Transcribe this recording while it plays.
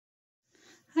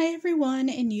Hi everyone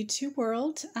in YouTube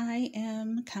world. I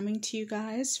am coming to you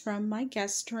guys from my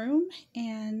guest room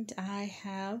and I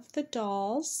have the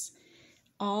dolls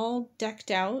all decked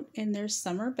out in their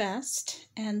summer best,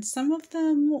 and some of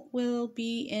them will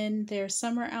be in their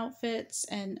summer outfits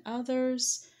and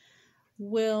others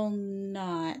will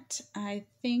not. I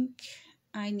think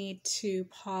I need to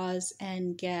pause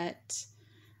and get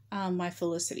my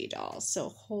Felicity dolls, so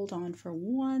hold on for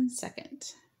 1 second.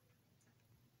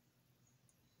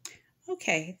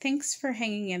 Okay, thanks for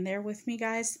hanging in there with me,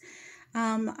 guys.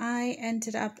 I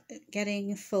ended up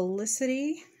getting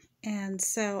Felicity, and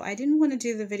so I didn't want to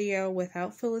do the video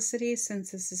without Felicity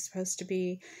since this is supposed to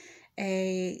be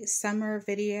a summer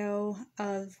video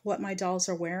of what my dolls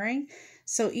are wearing.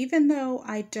 So even though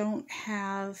I don't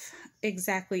have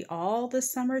exactly all the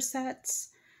summer sets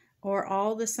or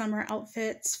all the summer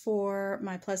outfits for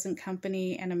my Pleasant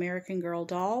Company and American Girl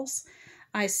dolls,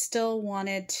 I still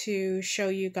wanted to show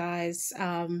you guys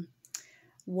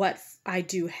what I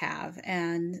do have.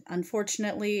 And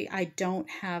unfortunately, I don't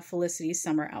have Felicity's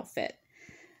summer outfit.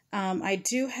 I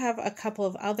do have a couple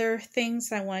of other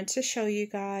things I wanted to show you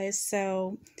guys.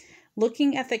 So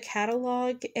looking at the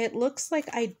catalog, it looks like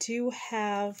I do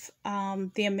have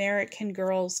the American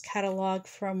Girls catalog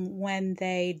from when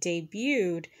they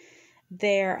debuted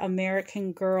their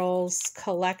American Girls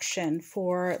collection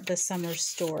for the summer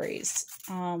stories.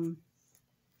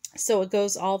 So it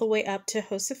goes all the way up to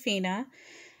Josefina.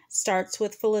 Starts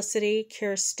with Felicity,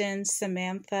 Kirsten,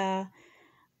 Samantha,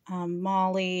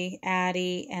 Molly,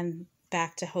 Addie, and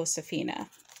back to Josefina.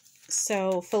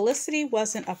 So Felicity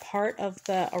wasn't a part of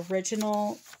the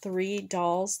original 3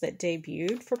 dolls that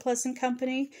debuted for Pleasant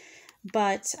Company,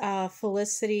 but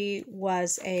Felicity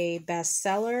was a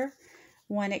bestseller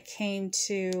when it came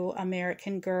to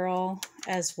American Girl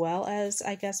as well as,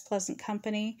 I guess, Pleasant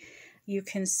Company. You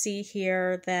can see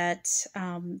here that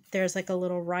there's like a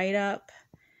little write-up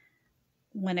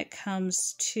when it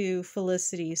comes to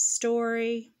Felicity's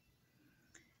story.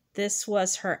 This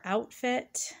was her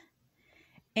outfit.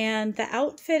 And the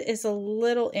outfit is a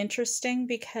little interesting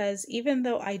because even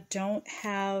though I don't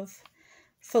have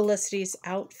Felicity's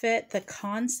outfit, the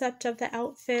concept of the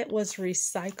outfit was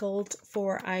recycled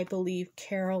for, I believe,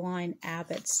 Caroline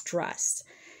Abbott's dress.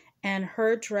 And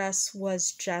her dress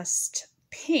was just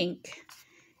pink,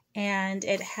 and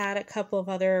it had a couple of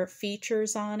other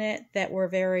features on it that were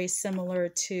very similar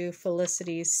to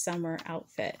Felicity's summer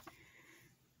outfit.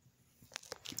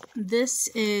 This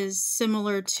is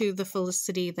similar to the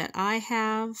Felicity that I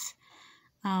have.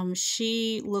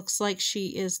 She looks like she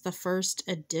is the first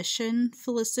edition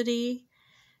Felicity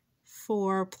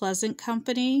for Pleasant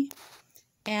Company,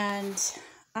 and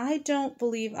I don't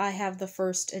believe I have the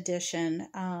first edition.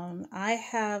 I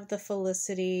have the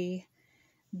Felicity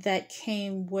that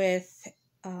came with,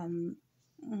 I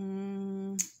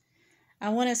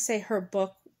want to say her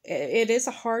book. It is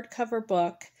a hardcover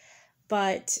book,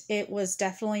 but it was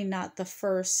definitely not the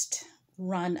first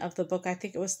run of the book. I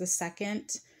think it was the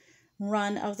second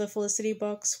run of the Felicity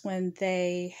books when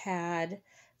they had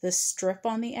the strip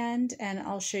on the end, and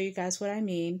I'll show you guys what I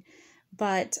mean.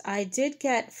 But I did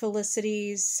get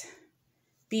Felicity's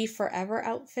Be Forever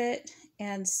outfit,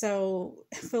 and so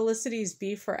Felicity's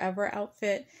Be Forever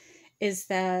outfit is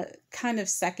the kind of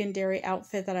secondary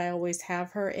outfit that I always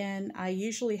have her in. I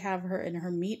usually have her in her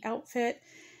meet outfit,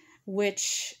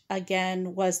 which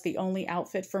again was the only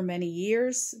outfit for many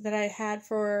years that I had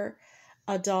for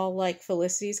a doll like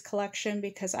Felicity's collection,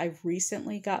 because I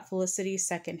recently got Felicity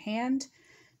secondhand.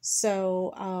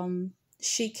 So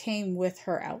she came with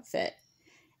her outfit,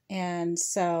 and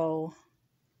so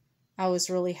I was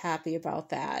really happy about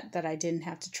that I didn't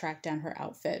have to track down her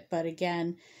outfit. But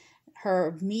again,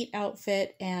 her meet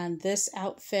outfit and this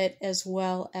outfit, as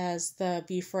well as the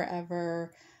Be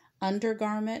Forever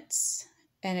undergarments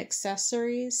and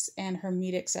accessories and her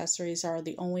meet accessories, are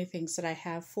the only things that I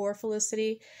have for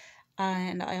Felicity.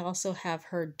 And I also have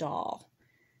her doll.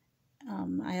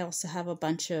 I also have a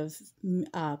bunch of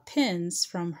pins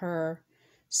from her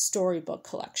storybook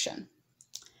collection.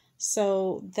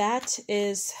 So that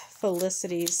is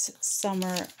Felicity's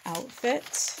summer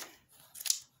outfit.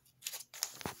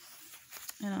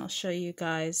 And I'll show you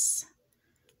guys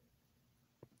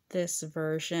this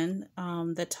version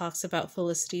that talks about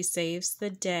Felicity Saves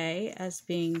the Day as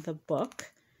being the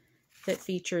book that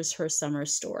features her summer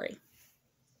story.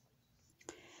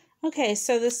 Okay,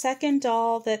 so the second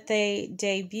doll that they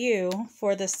debut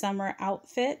for the summer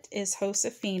outfit is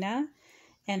Josefina,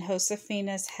 and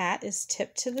Josefina's hat is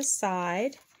tipped to the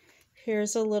side.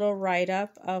 Here's a little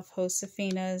write-up of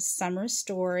Josefina's summer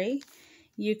story.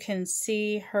 You can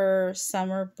see her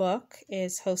summer book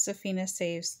is Josefina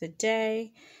Saves the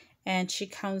Day, and she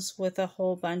comes with a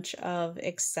whole bunch of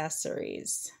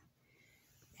accessories.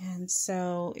 And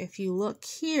so if you look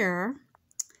here,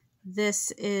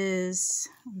 this is,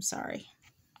 I'm sorry,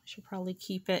 I should probably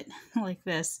keep it like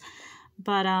this.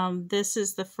 But this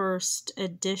is the first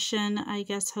edition, I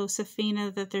guess, Josefina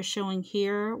that they're showing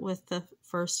here with the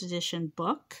first edition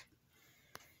book.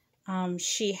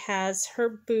 She has her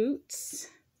boots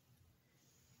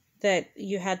that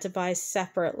you had to buy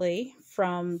separately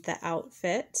from the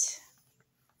outfit.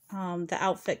 The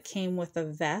outfit came with a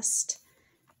vest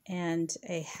and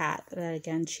a hat that,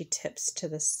 again, she tips to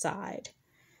the side.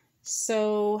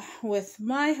 So with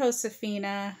my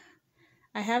Josefina,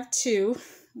 I have two,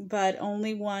 but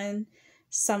only one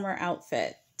summer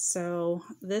outfit. So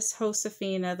this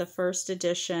Josefina, the first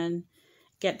edition,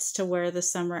 gets to wear the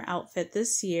summer outfit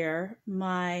this year.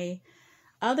 My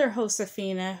other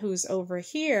Josefina, who's over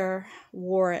here,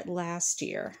 wore it last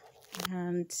year.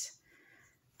 And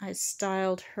I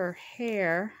styled her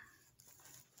hair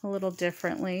a little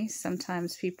differently.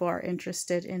 Sometimes people are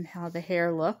interested in how the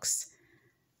hair looks.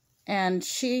 And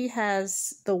she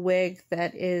has the wig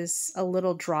that is a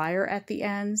little drier at the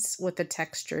ends with the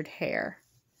textured hair.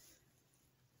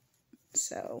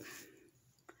 So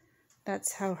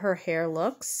that's how her hair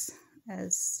looks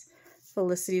as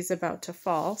Felicity's about to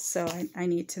fall. So I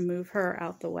need to move her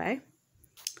out the way.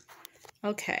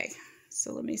 Okay,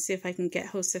 so let me see if I can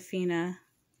get Josefina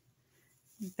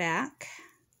back.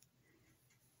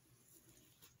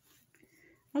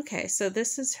 Okay, so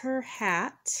this is her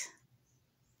hat.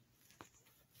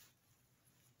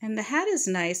 And the hat is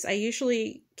nice. I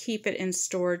usually keep it in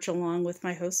storage along with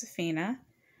my Josefina.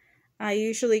 I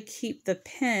usually keep the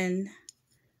pin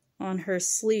on her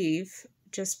sleeve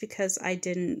just because I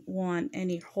didn't want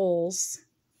any holes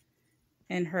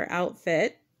in her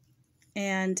outfit.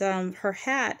 And her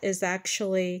hat is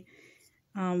actually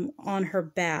on her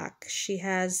back. She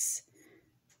has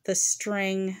the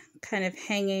string kind of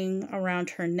hanging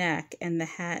around her neck, and the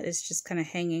hat is just kind of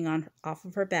hanging off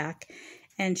of her back.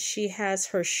 And she has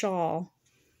her shawl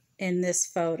in this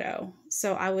photo.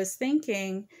 So I was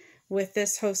thinking with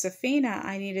this Josefina,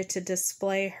 I needed to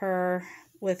display her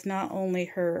with not only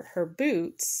her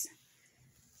boots,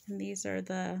 and these are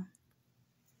the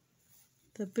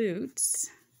boots,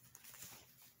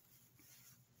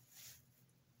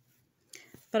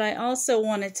 but I also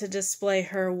wanted to display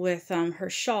her with her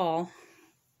shawl.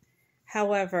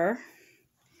 However,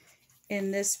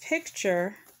 in this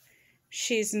picture,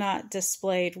 she's not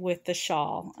displayed with the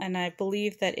shawl, and I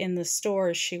believe that in the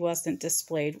stores she wasn't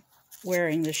displayed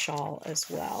wearing the shawl as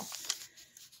well.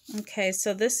 Okay,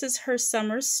 so this is her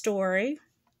summer story,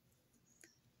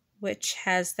 which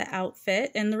has the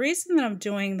outfit. And the reason that I'm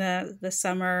doing the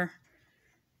summer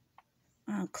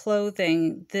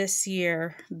clothing this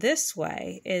year this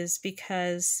way is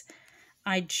because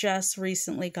I just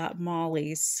recently got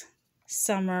Molly's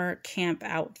summer camp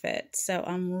outfit. So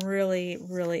I'm really,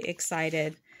 really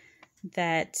excited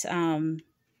that I'm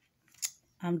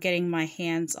getting my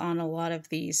hands on a lot of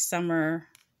these summer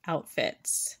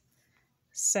outfits.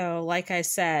 So like I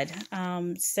said,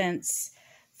 since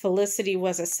Felicity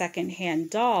was a secondhand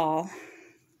doll,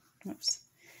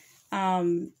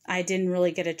 I didn't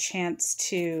really get a chance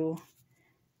to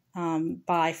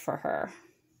buy for her.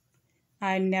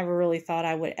 I never really thought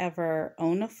I would ever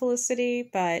own a Felicity,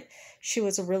 but she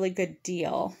was a really good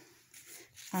deal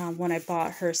when I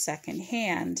bought her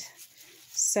secondhand.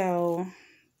 So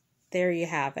there you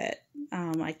have it.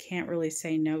 I can't really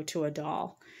say no to a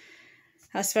doll,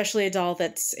 especially a doll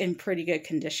that's in pretty good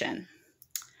condition.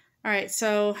 All right,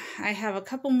 so I have a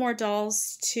couple more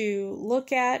dolls to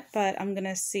look at, but I'm going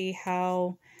to see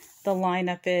how the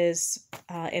lineup is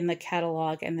in the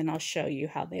catalog, and then I'll show you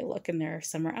how they look in their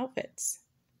summer outfits.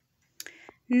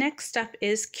 Next up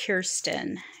is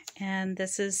Kirsten, and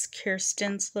this is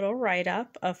Kirsten's little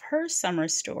write-up of her summer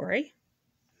story.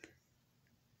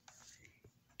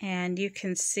 And you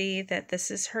can see that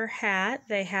this is her hat.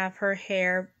 They have her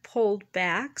hair pulled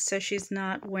back, so she's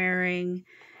not wearing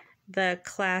the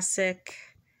classic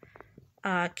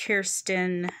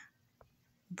Kirsten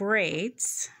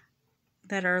braids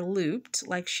that are looped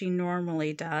like she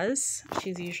normally does.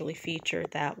 She's usually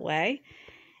featured that way.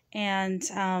 And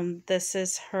this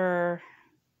is her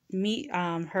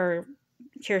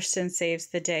Kirsten Saves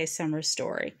the Day summer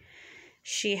story.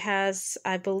 She has,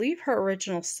 I believe, her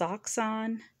original socks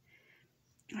on.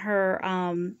 Her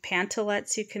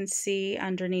pantalettes you can see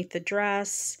underneath the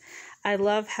dress. I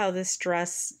love how this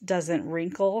dress doesn't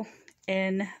wrinkle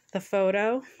in the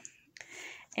photo.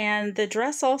 And the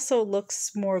dress also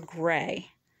looks more gray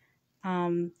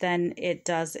than it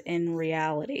does in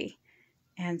reality.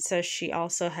 And so she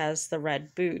also has the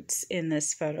red boots in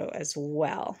this photo as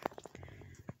well.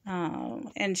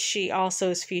 And she also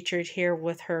is featured here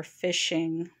with her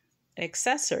fishing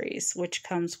accessories, which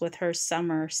comes with her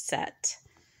summer set.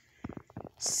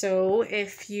 So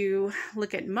if you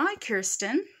look at my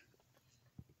Kirsten,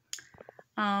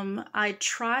 I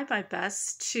try my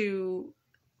best to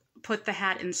put the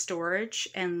hat in storage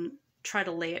and try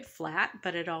to lay it flat,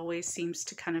 but it always seems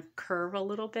to kind of curve a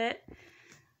little bit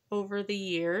over the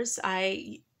years.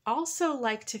 I also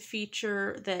like to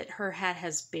feature that her hat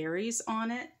has berries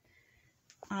on it.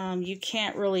 You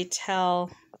can't really tell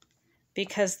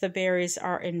because the berries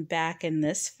are back in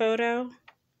this photo,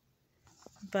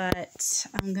 but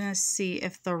I'm gonna see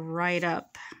if the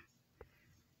write-up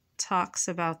talks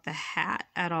about the hat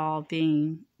at all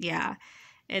being, yeah,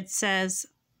 it says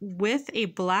with a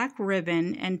black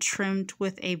ribbon and trimmed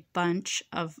with a bunch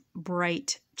of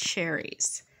bright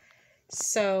cherries.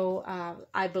 So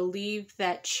I believe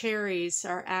that cherries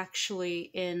are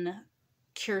actually in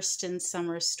Kirsten's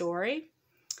summer story.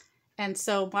 And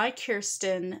so my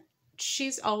Kirsten,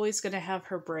 she's always going to have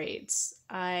her braids.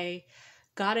 I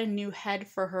got a new head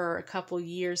for her a couple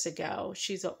years ago.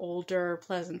 She's an older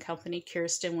Pleasant Company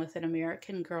Kirsten with an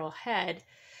American Girl head.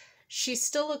 She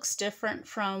still looks different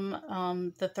from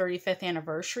the 35th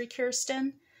anniversary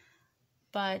Kirsten,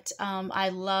 but I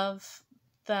love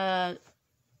the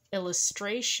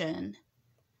illustration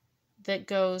that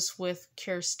goes with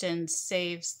Kirsten's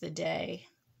Saves the Day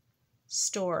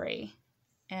story.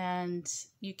 And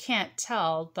you can't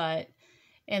tell, but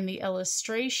in the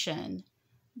illustration,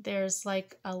 there's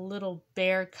like a little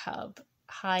bear cub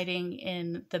hiding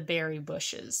in the berry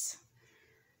bushes.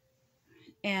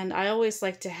 And I always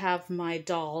like to have my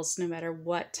dolls, no matter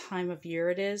what time of year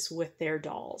it is, with their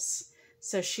dolls.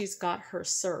 So she's got her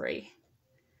Surrey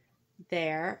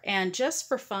there. And just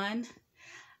for fun,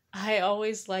 I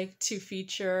always like to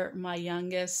feature my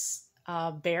youngest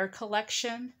bear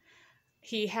collection.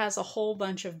 He has a whole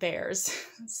bunch of bears.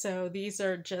 So these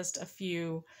are just a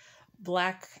few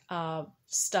black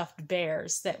stuffed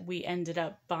bears that we ended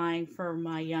up buying for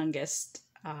my youngest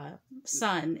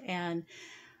son. And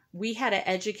we had an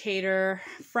educator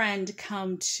friend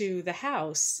come to the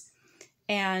house,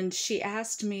 and she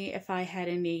asked me if I had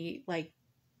any like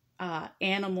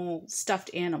stuffed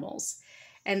animals.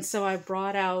 And so I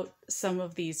brought out some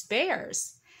of these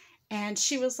bears. And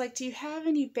she was like, do you have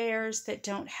any bears that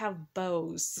don't have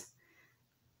bows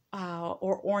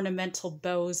or ornamental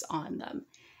bows on them?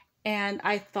 And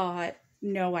I thought,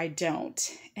 no, I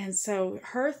don't. And so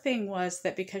her thing was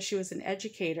that because she was an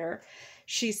educator,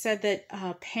 she said that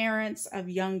parents of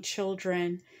young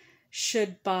children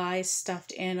should buy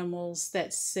stuffed animals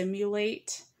that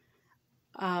simulate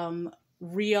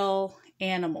real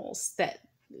animals, that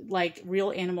like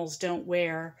real animals don't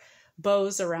wear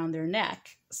bows around their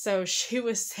neck. So she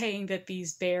was saying that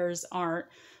these bears aren't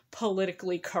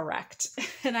politically correct.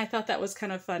 And I thought that was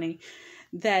kind of funny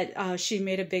that she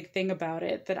made a big thing about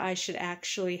it, that I should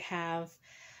actually have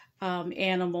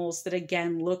animals that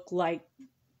again look like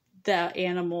the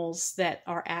animals that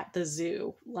are at the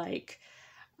zoo, like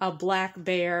a black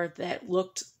bear that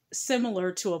looked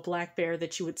similar to a black bear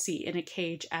that you would see in a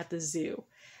cage at the zoo.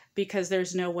 Because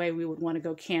there's no way we would want to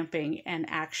go camping and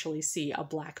actually see a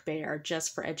black bear,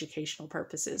 just for educational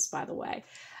purposes, by the way.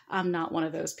 I'm not one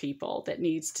of those people that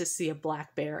needs to see a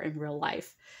black bear in real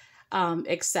life,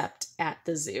 except at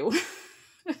the zoo.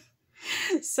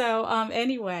 So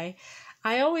anyway,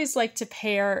 I always like to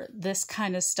pair this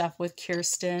kind of stuff with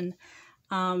Kirsten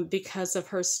because of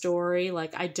her story.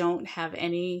 Like, I don't have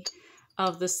any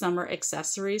of the summer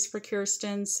accessories for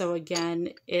Kirsten. So again,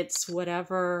 it's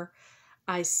whatever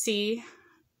I see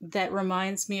that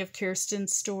reminds me of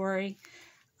Kirsten's story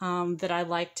that I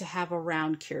like to have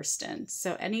around Kirsten.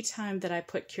 So anytime that I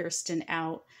put Kirsten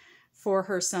out for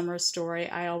her summer story,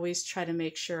 I always try to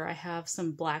make sure I have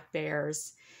some black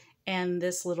bears and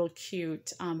this little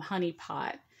cute honey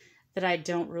pot that I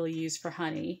don't really use for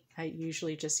honey. I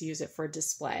usually just use it for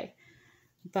display.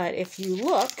 But if you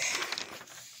look,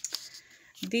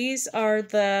 these are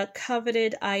the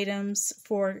coveted items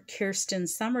for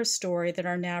Kirsten's summer story that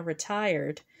are now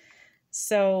retired.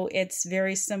 So it's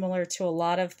very similar to a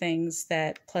lot of things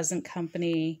that Pleasant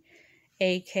Company,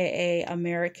 aka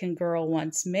American Girl,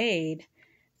 once made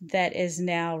that is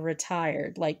now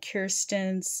retired. Like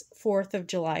Kirsten's 4th of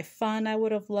July fun I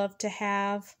would have loved to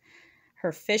have.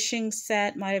 Her fishing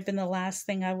set might have been the last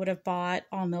thing I would have bought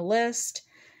on the list.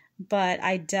 But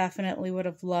I definitely would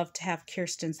have loved to have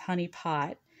Kirsten's honey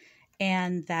pot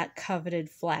and that coveted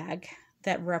flag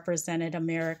that represented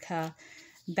America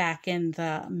back in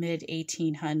the mid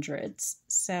 1800s.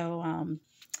 So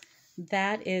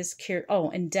that is cute. Oh,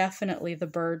 and definitely the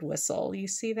bird whistle. You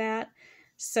see that?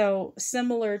 So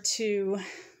similar to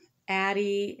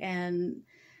Addie and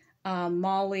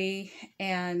Molly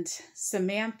and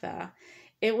Samantha,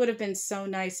 it would have been so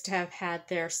nice to have had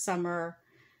their summer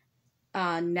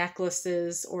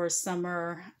necklaces or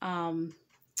summer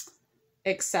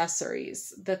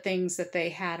accessories, the things that they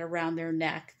had around their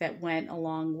neck that went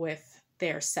along with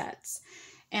their sets.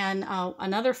 And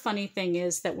another funny thing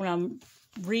is that when I'm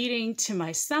reading to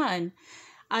my son,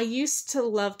 I used to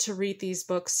love to read these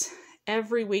books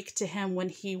every week to him when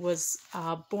he was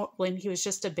when he was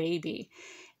just a baby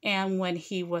and when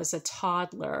he was a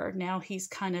toddler. Now he's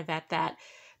kind of at that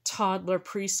toddler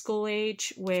preschool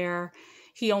age where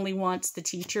he only wants the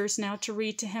teachers now to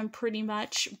read to him pretty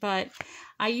much. But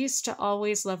I used to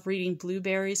always love reading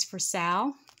Blueberries for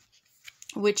Sal,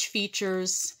 which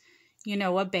features, you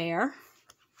know, a bear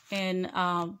in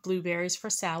Blueberries for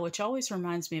Sal, which always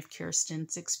reminds me of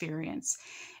Kirsten's experience.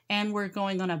 And we're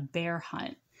going on a bear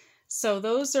hunt. So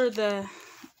those are the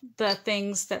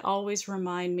things that always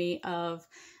remind me of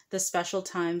the special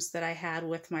times that I had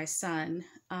with my son,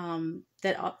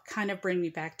 that kind of bring me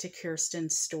back to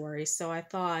Kirsten's story. So I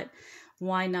thought,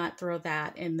 why not throw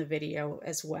that in the video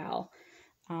as well?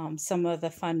 Some of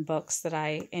the fun books that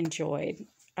I enjoyed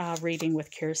reading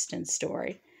with Kirsten's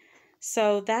story.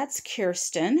 So that's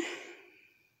Kirsten.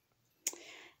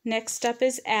 Next up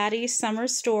is Addie's summer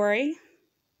story.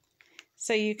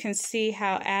 So you can see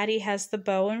how Addie has the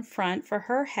bow in front for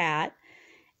her hat.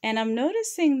 And I'm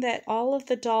noticing that all of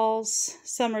the dolls'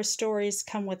 summer stories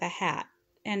come with a hat.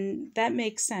 And that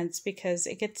makes sense because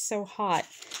it gets so hot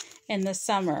in the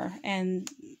summer. And,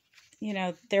 you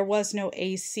know, there was no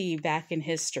AC back in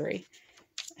history.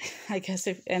 I guess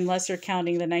unless you're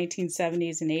counting the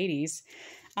 1970s and 80s.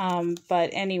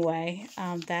 But anyway,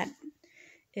 that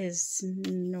is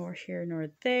nor here nor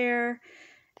there.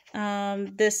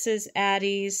 This is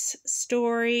Addie's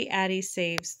story. Addie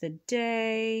Saves the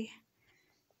Day.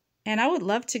 And I would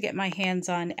love to get my hands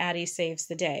on Addie Saves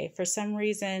the Day. For some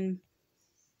reason,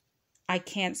 I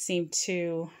can't seem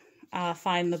to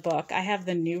find the book. I have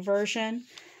the new version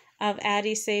of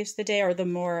Addie Saves the Day, or the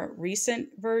more recent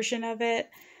version of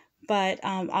it. But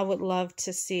I would love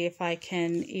to see if I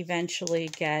can eventually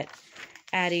get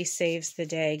Addie Saves the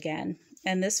Day again.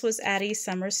 And this was Addie's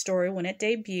summer story when it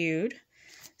debuted.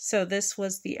 So this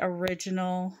was the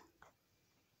original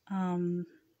artwork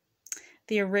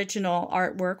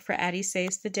for Addie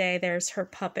Saves the Day. There's her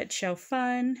puppet show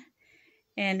fun.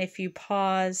 And if you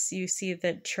pause, you see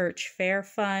the church fair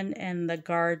fun and the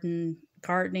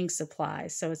gardening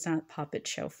supplies. So it's not puppet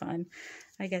show fun.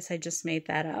 I guess I just made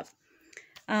that up.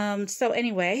 So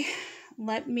anyway,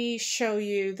 let me show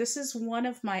you. This is one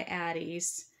of my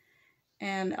Addies.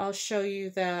 And I'll show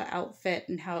you the outfit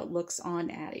and how it looks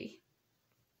on Addie.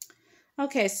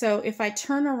 Okay, so if I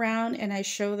turn around and I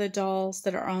show the dolls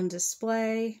that are on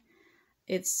display,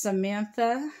 it's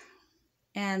Samantha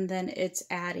and then it's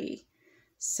Addie.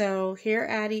 So here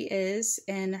Addie is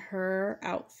in her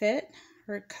outfit,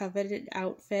 her coveted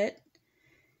outfit.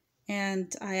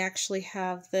 And I actually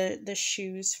have the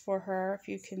shoes for her. If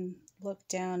you can look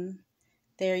down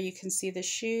there, you can see the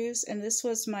shoes. And this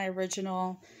was my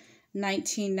original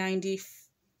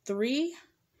 1993.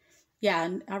 Yeah,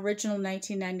 original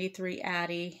 1993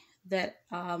 Addie that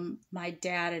my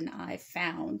dad and I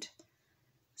found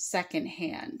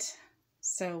secondhand.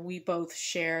 So we both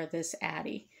share this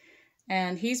Addie.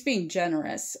 And he's being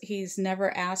generous. He's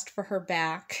never asked for her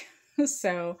back.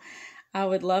 So I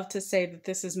would love to say that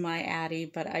this is my Addie,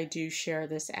 but I do share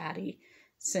this Addie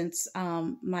since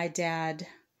my dad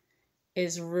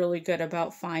is really good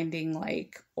about finding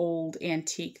like old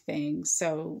antique things.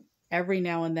 So every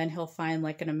now and then he'll find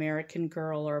like an American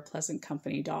Girl or a Pleasant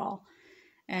Company doll.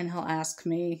 And he'll ask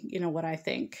me, you know, what I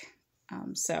think.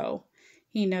 So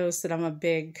he knows that I'm a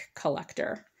big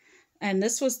collector. And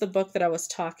this was the book that I was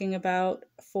talking about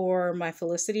for my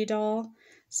Felicity doll.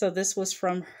 So this was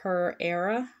from her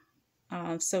era.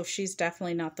 So she's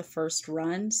definitely not the first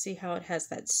run. See how it has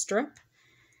that strip?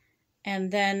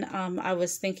 And then I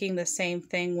was thinking the same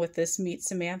thing with this Meet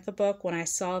Samantha book. When I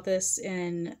saw this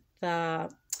in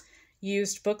the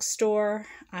used bookstore,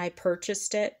 I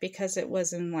purchased it because it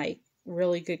was in like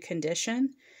really good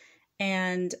condition.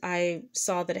 And I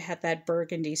saw that it had that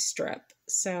burgundy strip.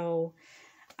 So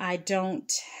I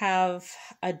don't have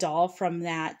a doll from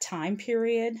that time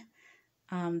period.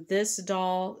 This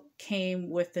doll came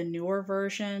with the newer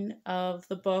version of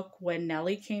the book when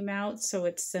Nellie came out. So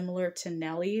it's similar to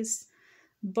Nellie's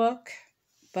book.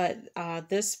 But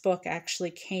this book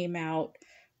actually came out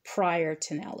prior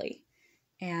to Nellie.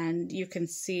 And you can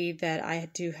see that I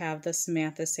do have the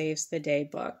Samantha Saves the Day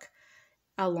book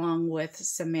along with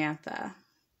Samantha,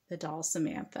 the doll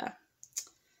Samantha.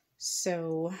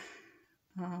 So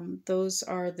those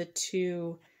are the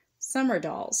two summer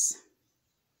dolls.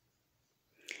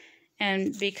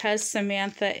 And because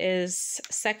Samantha is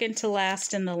second to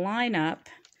last in the lineup,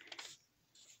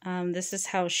 this is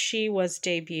how she was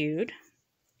debuted.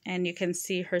 And you can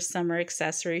see her summer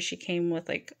accessories. She came with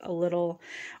like a little,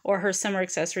 or her summer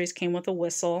accessories came with a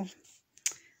whistle.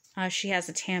 She has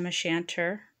a tam o'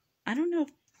 shanter. I don't know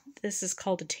if this is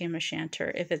called a tam o'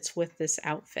 shanter, if it's with this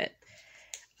outfit.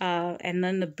 And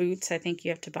then the boots, I think you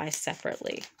have to buy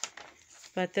separately.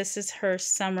 But this is her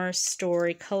summer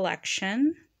story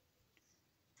collection,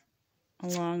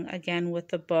 along again with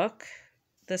the book.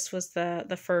 This was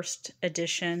the first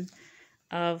edition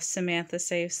of Samantha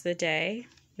Saves the Day,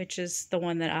 which is the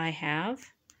one that I have.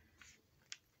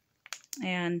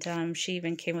 And she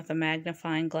even came with a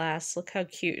magnifying glass. Look how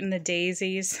cute, and the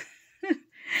daisies.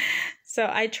 So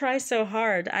I try so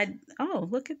hard. Oh,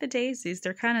 look at the daisies.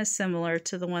 They're kind of similar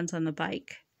to the ones on the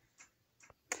bike.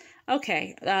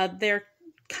 Okay, they're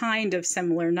kind of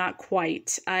similar, not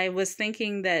quite. I was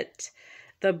thinking that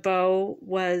the bow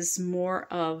was more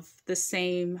of the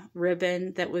same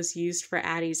ribbon that was used for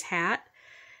Addie's hat,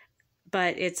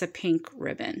 but it's a pink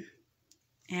ribbon.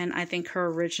 And I think her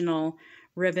original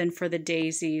ribbon for the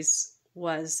daisies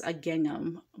was a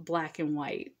gingham, black and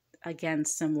white, again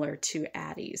similar to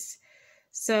Addie's.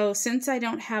 So since I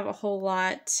don't have a whole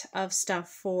lot of stuff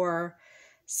for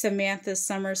Samantha's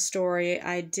summer story,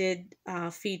 I did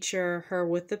feature her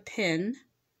with the pin.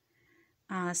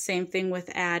 Same thing with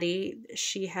Addie.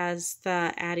 She has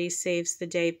the Addie Saves the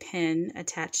Day pin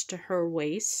attached to her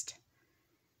waist.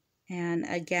 And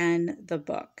again, the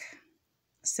book,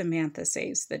 Samantha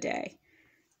Saves the Day.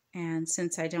 And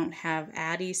since I don't have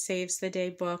Addie Saves the Day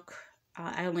book,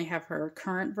 I only have her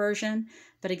current version.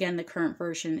 But again, the current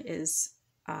version is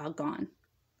gone.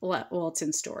 Well, it's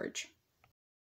in storage.